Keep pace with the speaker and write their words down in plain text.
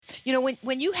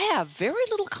When you have very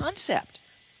little concept,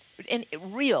 and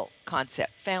real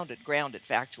concept, founded, grounded,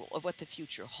 factual, of what the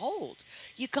future holds,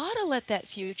 you got to let that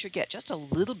future get just a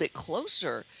little bit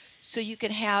closer so you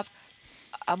can have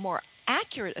a more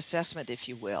accurate assessment, if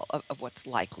you will, of what's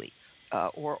likely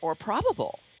or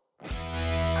probable.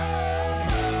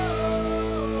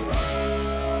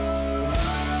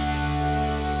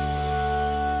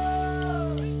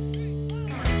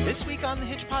 This week on the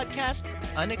Hitch Podcast,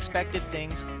 unexpected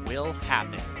things will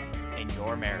happen in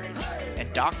your marriage.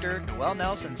 And Dr. Noelle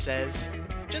Nelson says,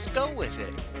 just go with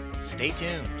it. Stay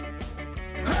tuned.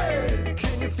 Hey,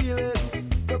 can you feel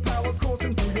it? The power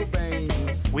coursing through your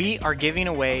veins. We are giving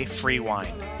away free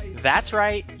wine. That's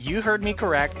right, you heard me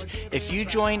correct. If you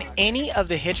join any of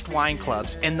the Hitched Wine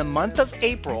Clubs in the month of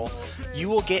April, you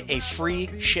will get a free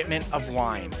shipment of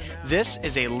wine. This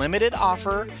is a limited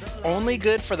offer, only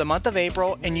good for the month of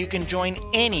April, and you can join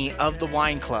any of the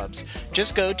wine clubs.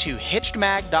 Just go to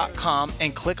hitchedmag.com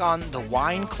and click on the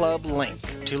wine club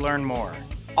link to learn more.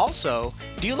 Also,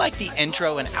 do you like the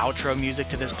intro and outro music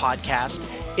to this podcast?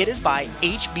 It is by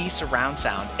HB Surround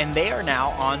Sound, and they are now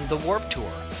on the Warped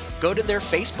Tour. Go to their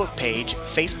Facebook page,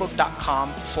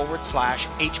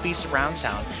 facebook.com/HB Surround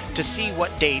Sound, to see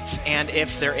what dates and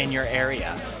if they're in your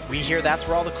area. We hear that's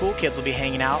where all the cool kids will be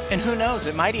hanging out, and who knows,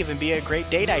 it might even be a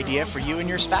great date idea for you and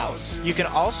your spouse. You can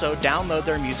also download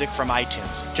their music from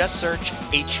iTunes. Just search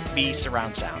HB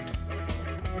Surround Sound.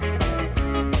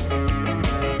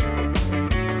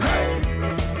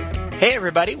 Hey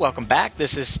everybody, welcome back.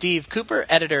 This is Steve Cooper,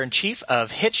 Editor-in-Chief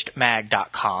of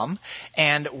HitchedMag.com,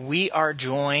 and we are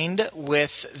joined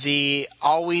with the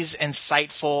always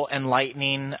insightful,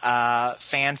 enlightening,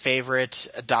 fan favorite,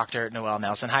 Dr. Noelle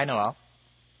Nelson. Hi, Noelle.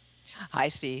 Hi,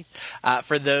 Steve.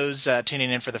 For those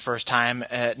tuning in for the first time,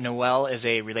 Noelle is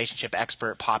a relationship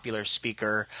expert, popular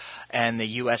speaker in the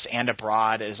U.S. and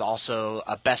abroad, is also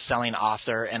a best-selling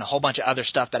author, and a whole bunch of other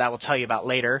stuff that I will tell you about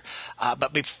later.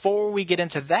 But before we get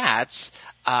into that,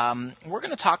 we're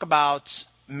going to talk about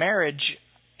marriage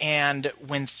and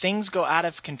when things go out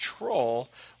of control,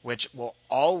 which will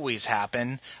always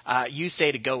happen. You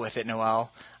say to go with it,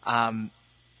 Noelle. I'm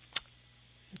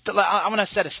going to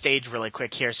set a stage really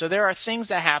quick here. So there are things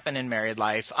that happen in married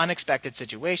life, unexpected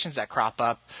situations that crop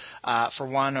up for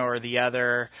one or the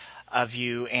other of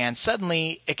you, and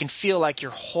suddenly it can feel like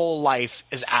your whole life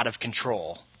is out of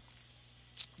control.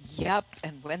 Yep,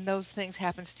 and when those things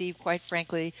happen, Steve, quite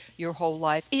frankly, your whole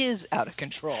life is out of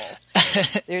control.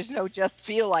 There's no just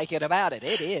feel like it about it.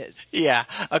 It is. Yeah.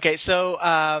 Okay. So,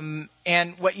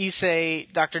 and what you say,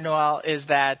 Dr. Noelle, is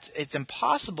that it's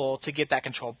impossible to get that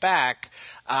control back.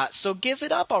 So give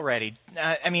it up already.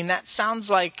 I mean, that sounds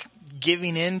like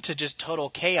giving in to just total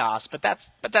chaos, but that's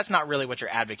not really what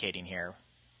you're advocating here.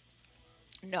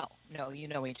 No, you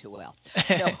know me too well.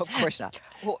 No, of course not.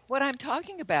 What I'm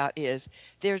talking about is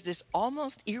there's this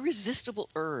almost irresistible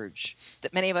urge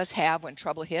that many of us have when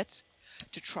trouble hits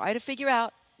to try to figure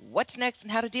out what's next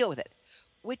and how to deal with it,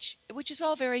 which is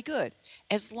all very good,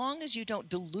 as long as you don't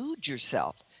delude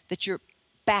yourself that you're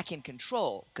back in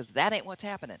control, because that ain't what's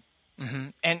happening. Mm-hmm.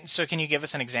 And so can you give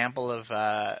us an example of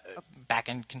back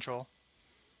in control?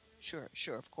 Sure,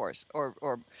 of course. Or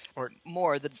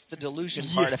more the delusion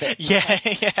part of it. Yeah.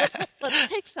 Let's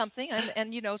take something,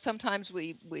 and sometimes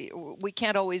we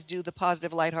can't always do the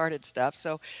positive, lighthearted stuff.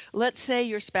 So let's say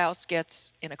your spouse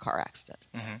gets in a car accident.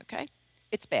 Mm-hmm. Okay?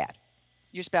 It's bad.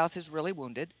 Your spouse is really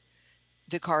wounded.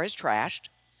 The car is trashed.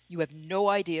 You have no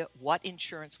idea what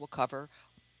insurance will cover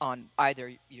on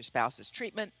either your spouse's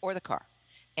treatment or the car.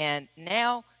 And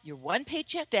now you're one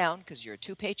paycheck down, because you're a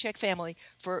two-paycheck family,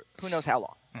 for who knows how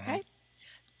long. Okay? Mm-hmm.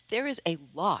 There is a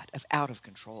lot of out of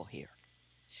control here.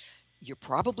 You're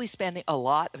probably spending a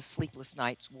lot of sleepless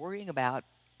nights worrying about,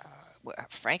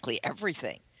 frankly,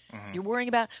 everything. Mm-hmm. You're worrying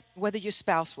about whether your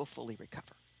spouse will fully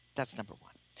recover. That's number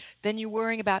one. Then you're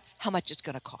worrying about how much it's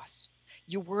going to cost.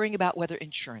 You're worrying about whether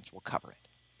insurance will cover it.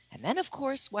 And then, of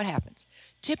course, what happens?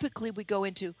 Typically, we go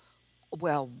into,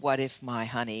 well, what if my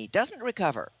honey doesn't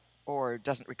recover or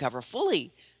doesn't recover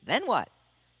fully? Then what?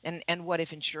 And what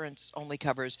if insurance only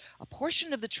covers a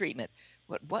portion of the treatment?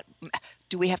 What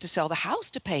do we have to sell the house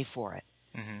to pay for it?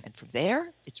 Mm-hmm. And from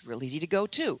there, it's real easy to go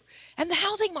too. And the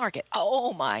housing market,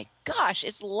 oh my gosh,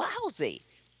 it's lousy.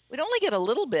 We'd only get a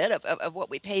little bit of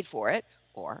what we paid for it,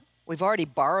 or we've already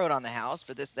borrowed on the house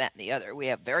for this, that, and the other. We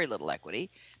have very little equity.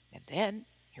 And then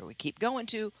here we keep going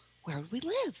to, where would we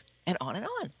live? And on and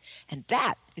on. And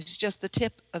that is just the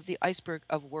tip of the iceberg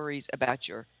of worries about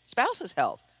your spouse's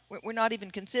health. We're not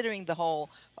even considering the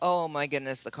whole, oh my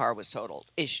goodness, the car was totaled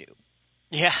issue.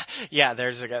 Yeah.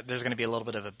 There's going to be a little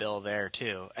bit of a bill there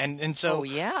too, and so. Oh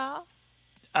yeah.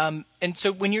 And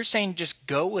so when you're saying just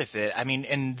go with it, I mean,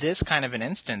 in this kind of an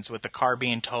instance with the car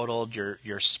being totaled,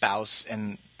 your spouse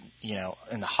and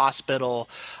in the hospital,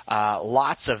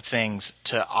 lots of things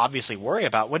to obviously worry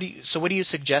about. What do you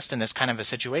suggest in this kind of a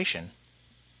situation?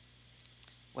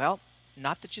 Well,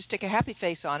 not that you stick a happy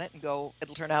face on it and go,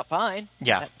 it'll turn out fine.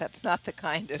 Yeah. That's not the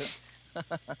kind of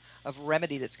of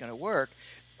remedy that's going to work.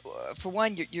 For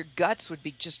one, your guts would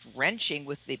be just wrenching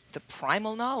with the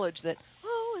primal knowledge that,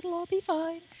 oh, it'll all be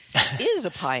fine, is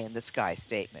a pie in the sky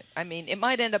statement. I mean, it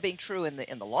might end up being true in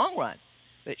the long run,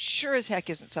 but it sure as heck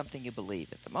isn't something you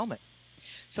believe at the moment.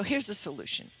 So here's the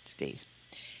solution, Steve.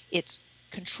 It's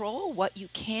control what you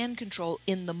can control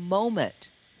in the moment.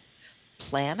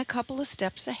 Plan a couple of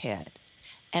steps ahead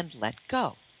and let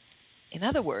go. In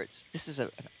other words, this is an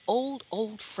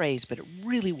old phrase, but it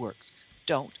really works.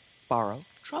 Don't borrow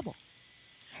trouble.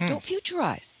 Don't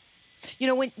futurize.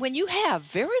 When you have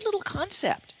very little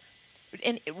concept,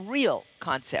 and real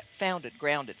concept, founded,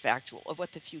 grounded, factual, of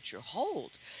what the future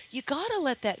holds, you got to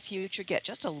let that future get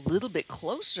just a little bit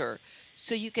closer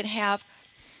so you can have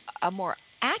a more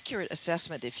accurate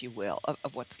assessment, if you will,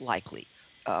 of what's likely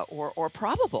or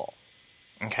probable.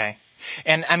 Okay.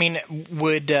 And I mean,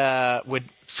 would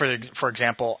for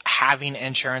example, having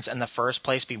insurance in the first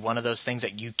place be one of those things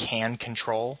that you can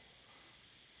control?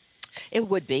 It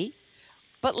would be,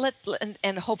 but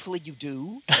and hopefully you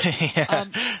do. Yeah.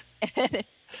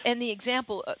 And the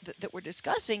example that we're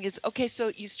discussing is, okay,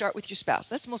 so you start with your spouse.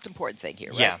 That's the most important thing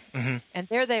here, right? Yeah. Mm-hmm. And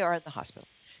there they are in the hospital.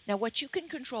 Now, what you can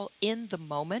control in the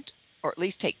moment, or at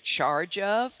least take charge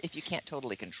of, if you can't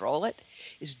totally control it,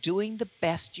 is doing the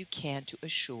best you can to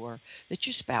assure that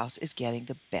your spouse is getting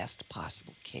the best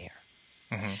possible care.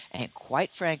 Mm-hmm. And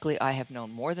quite frankly, I have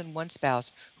known more than one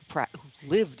spouse who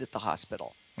lived at the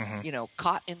hospital,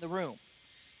 caught in the room,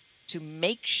 to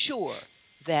make sure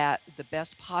that the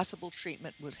best possible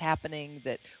treatment was happening,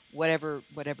 that whatever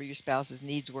your spouse's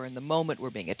needs were in the moment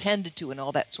were being attended to, and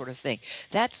all that sort of thing.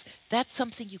 That's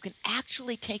something you can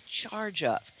actually take charge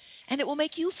of, and it will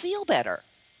make you feel better.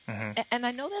 Mm-hmm. And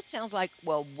I know that sounds like,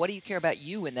 well, what do you care about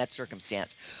you in that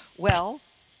circumstance? Well,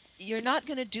 you're not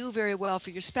going to do very well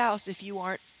for your spouse if you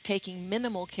aren't taking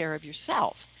minimal care of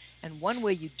yourself. And one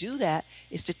way you do that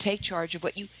is to take charge of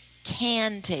what you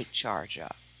can take charge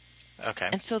of. Okay.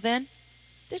 And so then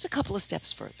there's a couple of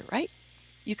steps further, right?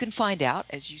 You can find out,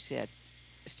 as you said,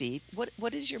 Steve,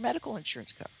 what is your medical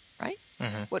insurance cover, right?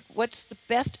 Mm-hmm. What's the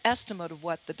best estimate of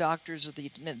what the doctors or the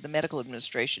medical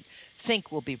administration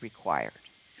think will be required?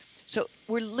 So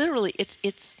we're literally,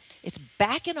 it's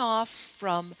backing off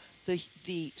from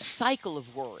the cycle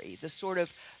of worry, the sort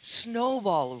of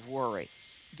snowball of worry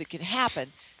that can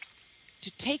happen, to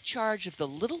take charge of the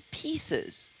little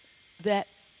pieces that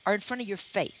are in front of your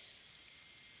face.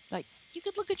 Like, you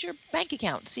could look at your bank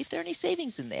account and see if there are any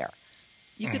savings in there.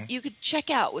 You could check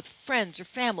out with friends or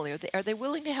family. Are they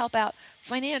willing to help out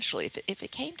financially if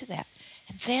it came to that?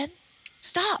 And then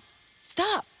stop.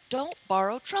 Don't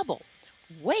borrow trouble.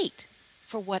 Wait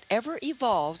for whatever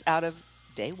evolves out of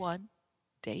day one,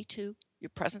 day two, your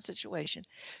present situation,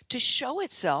 to show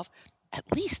itself, at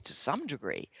least to some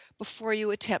degree, before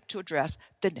you attempt to address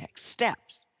the next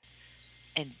steps.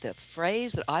 And the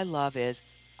phrase that I love is,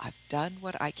 I've done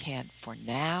what I can for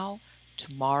now.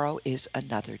 Tomorrow is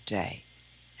another day.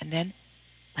 And then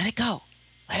let it go.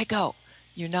 Let it go.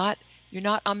 You're not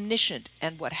omniscient.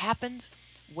 And what happens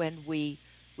when we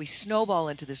snowball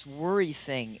into this worry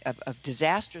thing of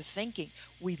disaster thinking,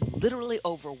 we literally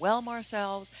overwhelm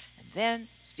ourselves. And then,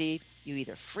 Steve, you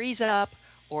either freeze up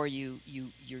or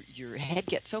your head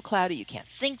gets so cloudy you can't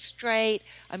think straight.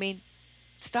 I mean,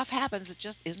 stuff happens that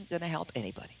just isn't going to help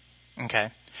anybody. Okay.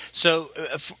 So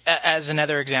as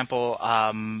another example,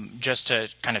 just to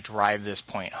kind of drive this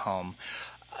point home,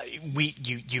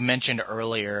 you mentioned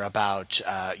earlier about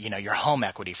your home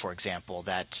equity, for example,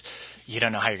 that you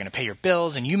don't know how you're going to pay your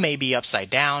bills, and you may be upside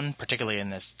down, particularly in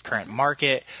this current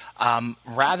market.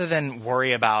 Rather than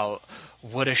worry about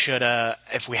woulda, shoulda,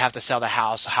 if we have to sell the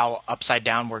house, how upside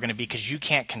down we're going to be, because you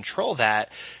can't control that.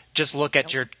 Just look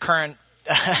at your current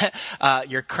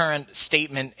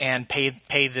statement and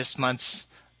pay this month's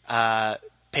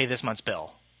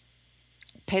bill.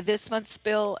 Pay this month's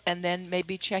bill, and then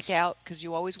maybe check out, because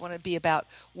you always want to be about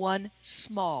one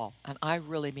small, and I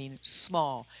really mean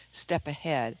small, step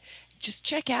ahead. Just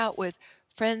check out with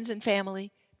friends and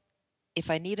family. If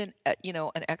I need an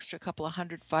extra couple of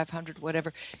 $100, $500,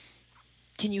 whatever,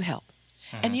 can you help?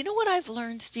 Mm-hmm. And you know what I've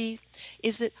learned, Steve,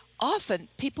 is that often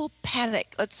people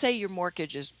panic. Let's say your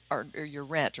mortgage or your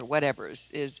rent or whatever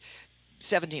is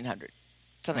 $1,700,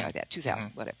 something like that,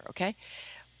 $2,000, whatever. Okay.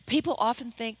 People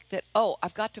often think that, oh,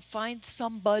 I've got to find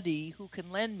somebody who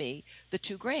can lend me the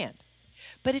 2 grand.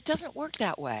 But it doesn't work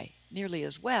that way nearly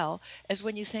as well as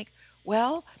when you think,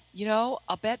 well,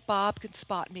 I'll bet Bob can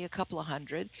spot me a couple of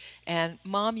hundred, and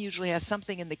Mom usually has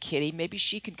something in the kitty. Maybe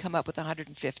she can come up with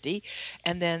 150.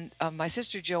 And then my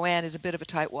sister Joanne is a bit of a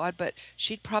tightwad, but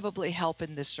she'd probably help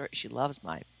in this. She loves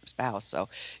my spouse, so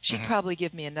she'd probably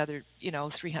give me another,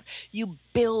 300. You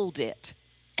build it.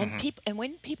 And and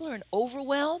when people are in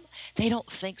overwhelm, they don't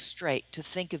think straight to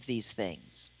think of these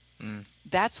things.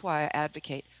 That's why I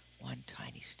advocate one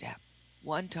tiny step.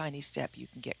 One tiny step you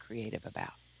can get creative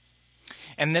about.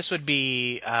 And this would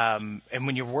be, and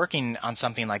when you're working on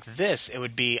something like this, it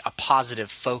would be a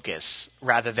positive focus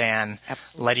rather than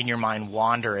Absolutely. letting your mind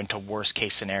wander into worst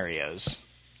case scenarios.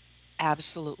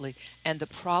 Absolutely. And the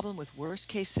problem with worst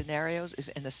case scenarios is,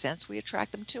 in a sense, we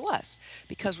attract them to us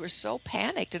because we're so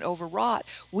panicked and overwrought.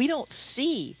 We don't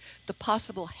see the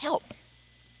possible help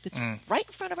that's right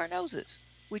in front of our noses.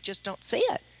 We just don't see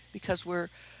it because my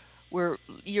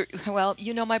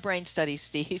brain studies,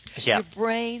 Steve. Yeah. Your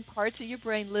brain, parts of your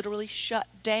brain literally shut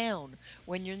down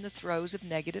when you're in the throes of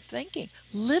negative thinking.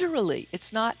 Literally.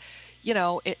 It's not,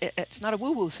 it's not a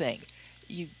woo-woo thing.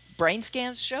 Brain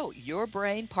scans show your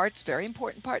brain parts, very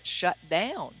important parts, shut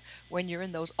down when you're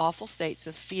in those awful states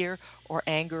of fear or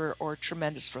anger or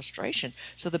tremendous frustration.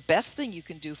 So the best thing you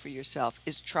can do for yourself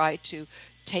is try to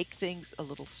take things a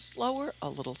little slower, a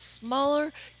little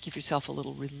smaller, give yourself a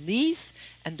little relief,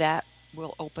 and that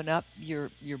will open up your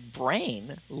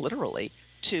brain, literally,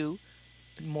 to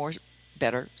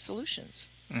better solutions.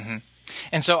 Mm-hmm.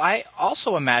 And so I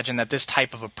also imagine that this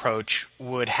type of approach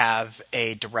would have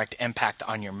a direct impact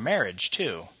on your marriage,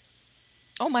 too.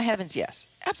 Oh, my heavens, yes.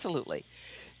 Absolutely.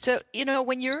 So,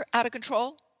 when you're out of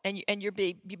control and you're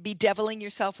bedeviling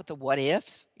yourself with the what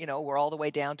ifs, we're all the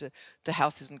way down to the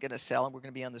house isn't going to sell and we're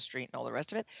going to be on the street and all the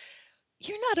rest of it,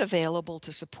 you're not available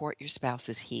to support your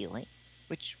spouse's healing,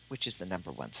 which is the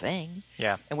number one thing.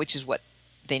 Yeah. And which is what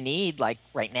they need, like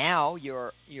right now,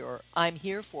 your I'm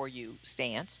here for you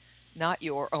stance, not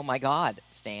your oh my God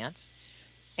stance.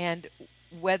 And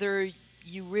whether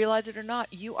you realize it or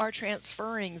not, you are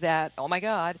transferring that oh my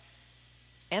God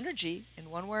energy in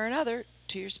one way or another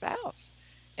to your spouse.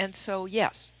 And so,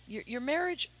 yes, your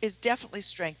marriage is definitely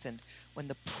strengthened when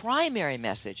the primary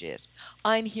message is,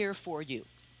 I'm here for you.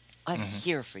 I'm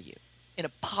here for you in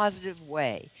a positive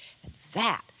way. And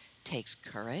that takes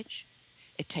courage.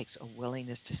 It takes a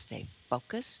willingness to stay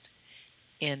focused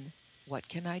in what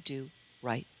can I do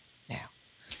right now.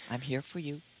 I'm here for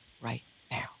you right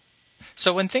now.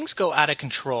 So when things go out of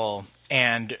control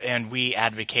and we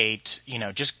advocate,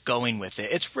 just going with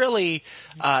it, it's really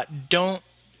don't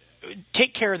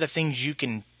take care of the things you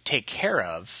can take care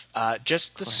of.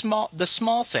 Just the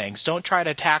small things. Don't try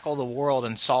to tackle the world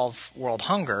and solve world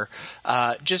hunger.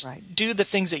 Just do the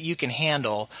things that you can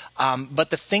handle.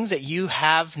 But the things that you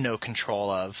have no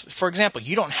control of, for example,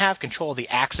 you don't have control of the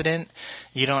accident.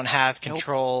 You don't have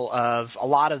control of a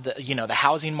lot of the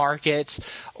housing market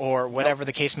or whatever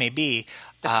the case may be.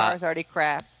 The car's already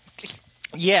crashed.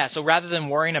 Yeah, so rather than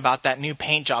worrying about that new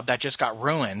paint job that just got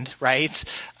ruined, right?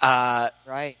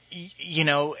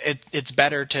 It's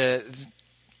better to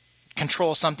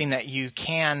control something that you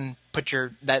can put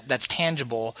that's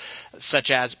tangible, such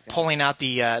as pulling out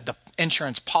the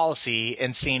insurance policy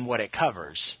and seeing what it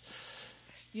covers.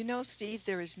 Steve,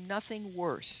 there is nothing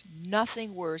worse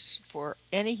for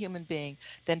any human being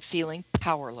than feeling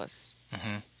powerless.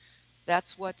 Mm-hmm.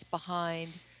 That's what's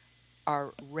behind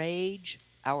our rage,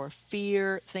 our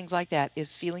fear, things like that,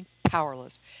 is feeling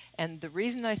powerless. And the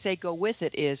reason I say go with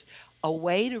it is a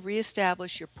way to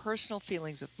reestablish your personal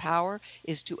feelings of power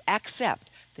is to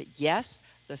accept that, yes,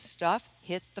 the stuff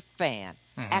hit the fan.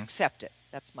 Mm-hmm. Accept it.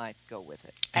 That's my go with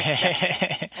it.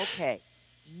 Accept it. Okay.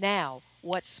 Now,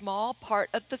 what small part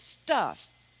of the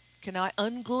stuff can I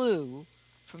unglue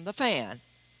from the fan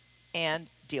and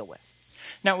deal with?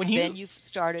 Now, then you've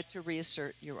started to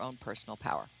reassert your own personal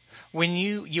power. When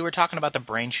you were talking about the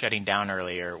brain shutting down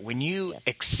earlier, when you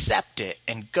accept it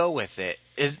and go with it,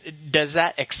 does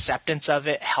that acceptance of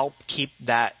it help keep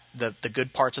the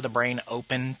good parts of the brain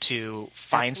open to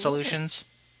find solutions?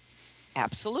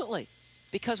 Absolutely.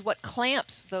 Because what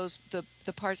clamps the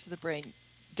parts of the brain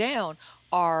down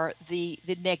are the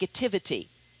negativity,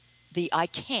 the I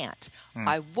can't,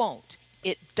 I won't,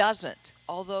 it doesn't,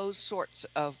 all those sorts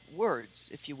of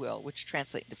words, if you will, which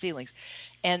translate into feelings.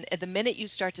 And the minute you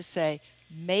start to say,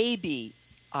 maybe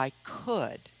I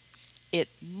could, it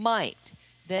might,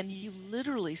 then you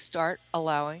literally start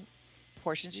allowing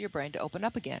portions of your brain to open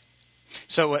up again.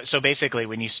 So basically,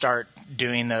 when you start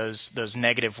doing those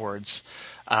negative words,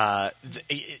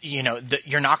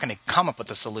 you're not going to come up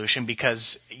with a solution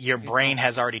because your brain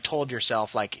has already told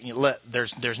yourself, like,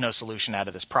 there's no solution out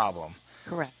of this problem.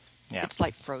 Correct. Yeah. It's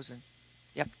like frozen.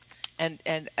 Yep.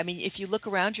 And I mean, if you look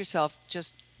around yourself,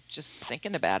 just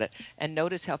thinking about it, and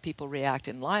notice how people react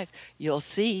in life, you'll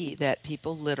see that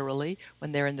people literally,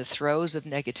 when they're in the throes of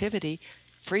negativity,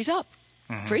 freeze up.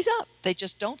 Freeze up. They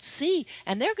just don't see.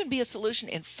 And there can be a solution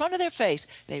in front of their face.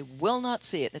 They will not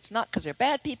see it. And it's not because they're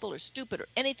bad people or stupid or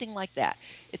anything like that.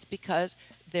 It's because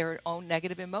their own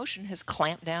negative emotion has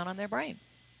clamped down on their brain.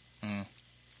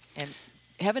 And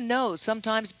heaven knows,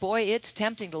 sometimes, boy, it's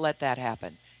tempting to let that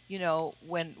happen. You know,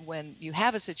 when you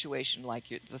have a situation like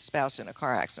the spouse in a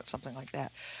car accident, something like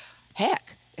that,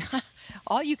 heck,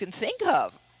 all you can think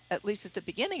of, at least at the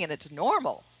beginning, and it's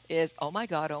normal, is, oh my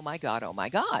God, oh my God, oh my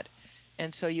God.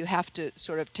 And so you have to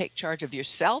sort of take charge of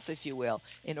yourself, if you will,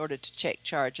 in order to take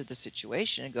charge of the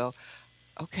situation and go,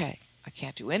 okay, I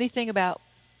can't do anything about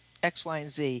X, Y,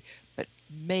 and Z, but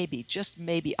maybe, just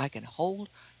maybe, I can hold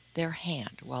their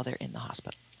hand while they're in the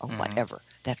hospital, or whatever.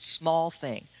 That small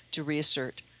thing to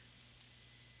reassert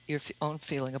your own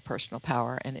feeling of personal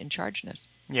power and in chargeness.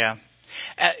 Yeah.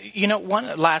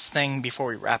 One last thing before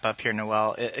we wrap up here,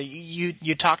 Noelle.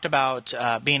 You talked about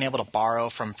being able to borrow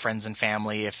from friends and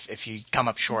family if you come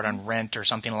up short on rent or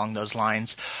something along those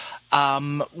lines.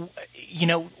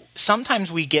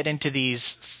 Sometimes we get into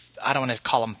these, I don't want to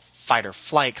call them fight or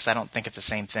flight because I don't think it's the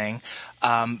same thing,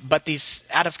 but these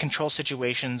out-of-control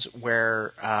situations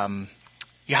where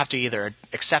you have to either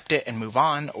accept it and move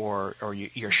on, or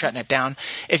you're shutting it down.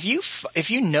 If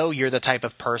you know you're the type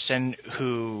of person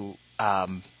who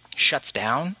shuts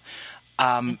down,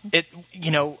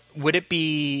 would it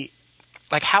be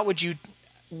like, how would you,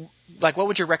 like, what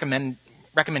would your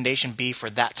recommendation be for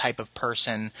that type of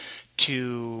person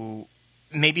to,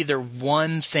 maybe their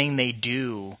one thing they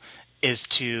do is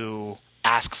to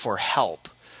ask for help,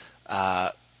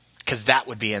 because that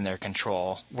would be in their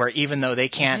control, where even though they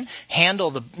can't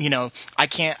handle I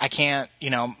can't,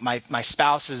 my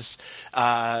spouse is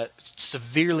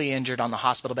severely injured on the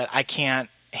hospital bed. I can't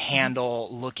handle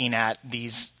looking at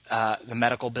these the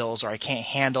medical bills, or I can't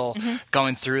handle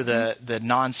going through the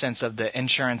nonsense of the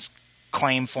insurance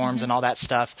claim forms and all that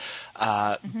stuff.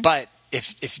 But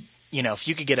if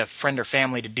you could get a friend or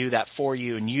family to do that for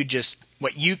you, and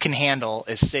what you can handle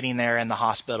is sitting there in the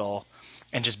hospital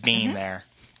and just being there.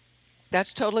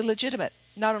 That's totally legitimate.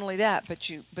 Not only that, but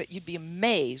you'd be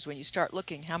amazed when you start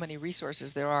looking how many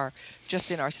resources there are just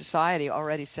in our society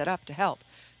already set up to help.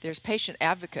 There's patient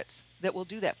advocates that will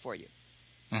do that for you.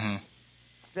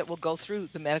 That will go through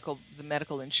the medical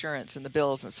insurance and the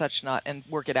bills and such not, and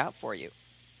work it out for you.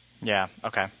 Yeah.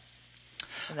 Okay.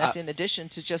 And that's in addition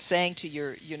to just saying to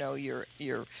your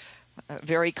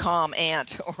very calm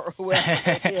aunt or whoever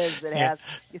it is that has,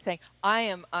 you're saying,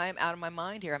 I'm out of my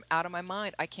mind here. I'm out of my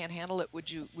mind. I can't handle it. Would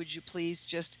you please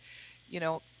just,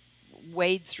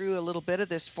 wade through a little bit of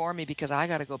this for me, because I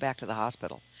got to go back to the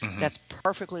hospital. That's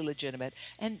perfectly legitimate.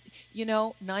 And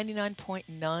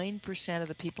 99.9% of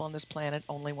the people on this planet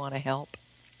only want to help.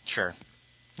 Sure.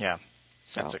 Yeah.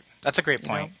 So that's a great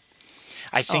point.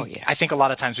 I think a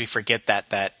lot of times we forget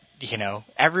that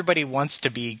everybody wants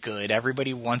to be good.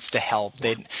 Everybody wants to help.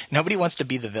 Nobody wants to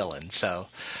be the villain. So,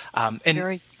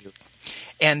 very few.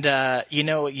 And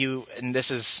and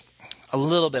this is a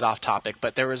little bit off topic,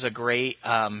 but there was a great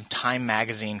Time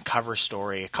magazine cover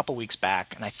story a couple weeks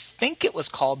back, and I think it was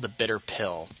called "The Bitter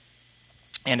Pill."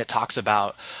 And it talks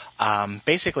about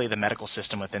basically the medical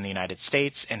system within the United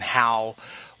States and how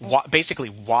basically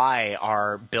why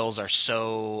our bills are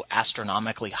so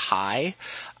astronomically high.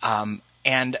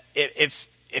 And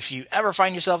if you ever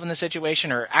find yourself in this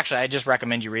situation, or actually I just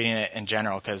recommend you reading it in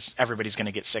general, because everybody's going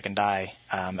to get sick and die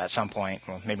at some point.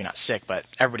 Well, maybe not sick, but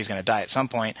everybody's going to die at some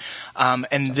point. And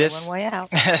it's only one way out.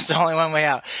 It's only one way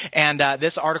out. And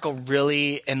this article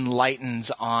really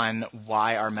enlightens on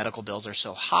why our medical bills are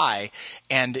so high.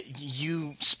 And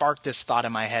you sparked this thought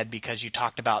in my head because you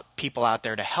talked about people out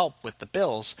there to help with the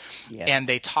bills. Yes. And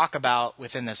they talk about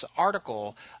within this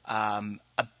article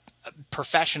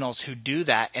professionals who do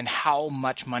that and how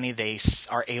much money they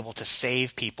are able to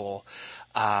save people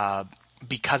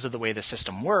because of the way the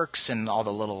system works and all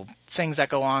the little things that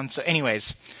go on. So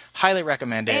anyways, highly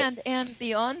recommend it. And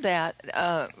beyond that,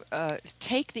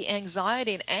 take the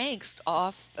anxiety and angst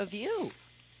off of you.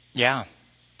 Yeah,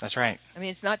 that's right. I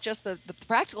mean, it's not just the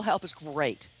practical help is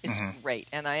great. It's great.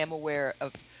 And I am aware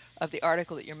of the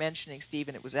article that you're mentioning,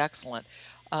 Stephen. It was excellent.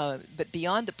 But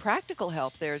beyond the practical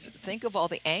help, think of all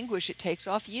the anguish it takes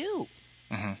off you.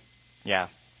 Yeah.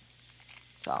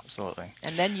 So, Absolutely.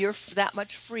 and then you're that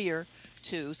much freer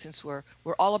too, since we're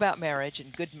all about marriage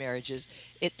and good marriages.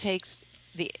 It takes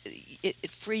it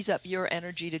frees up your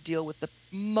energy to deal with the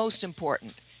most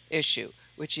important issue,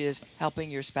 which is helping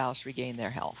your spouse regain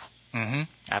their health. Mm-hmm.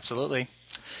 Absolutely.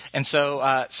 And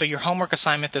so your homework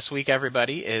assignment this week,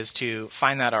 everybody, is to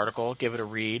find that article, give it a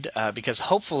read, because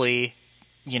hopefully,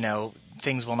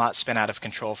 things will not spin out of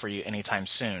control for you anytime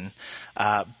soon.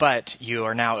 But you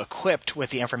are now equipped with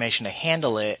the information to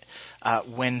handle it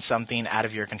when something out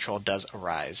of your control does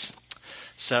arise.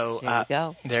 So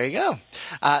there you go.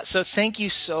 So thank you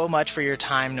so much for your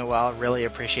time, Noelle. Really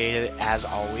appreciate it, as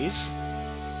always.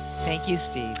 Thank you,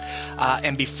 Steve.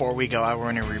 And before we go, I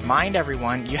want to remind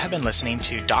everyone you have been listening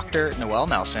to Dr. Noelle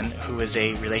Nelson, who is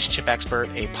a relationship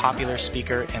expert, a popular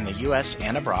speaker in the U.S.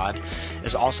 and abroad,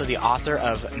 is also the author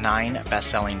of 9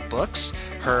 best-selling books.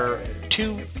 Her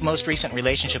 2 most recent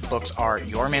relationship books are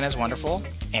Your Man is Wonderful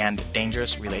and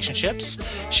Dangerous Relationships.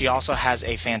 She also has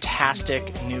a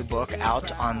fantastic new book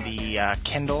out on the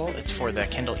Kindle. It's for the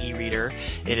Kindle e-reader.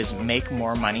 It is Make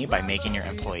More Money by Making Your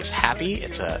Employees Happy.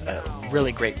 It's a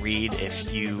really great read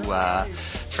if you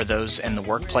for those in the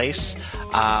workplace.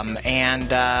 And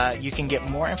you can get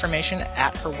more information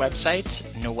at her website,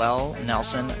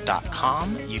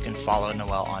 noellenelson.com. You can follow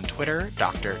Noelle on Twitter,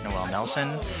 Dr. Noelle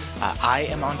Nelson. I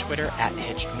am on Twitter at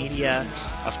Hitched Media.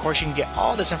 Of course, you can get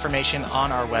all this information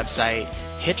on our website,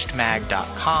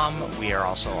 hitchedmag.com. We are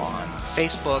also on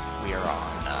Facebook. We are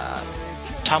on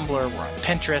Tumblr. We're on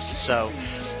Pinterest. So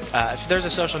if there's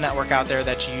a social network out there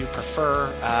that you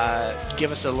prefer,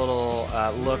 give us a little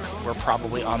look. We're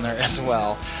probably on there as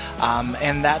well.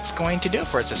 And that's going to do it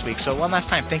for us this week. So one last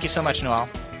time, thank you so much, Noelle.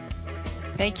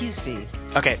 Thank you, Steve.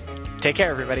 Okay, take care,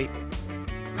 everybody.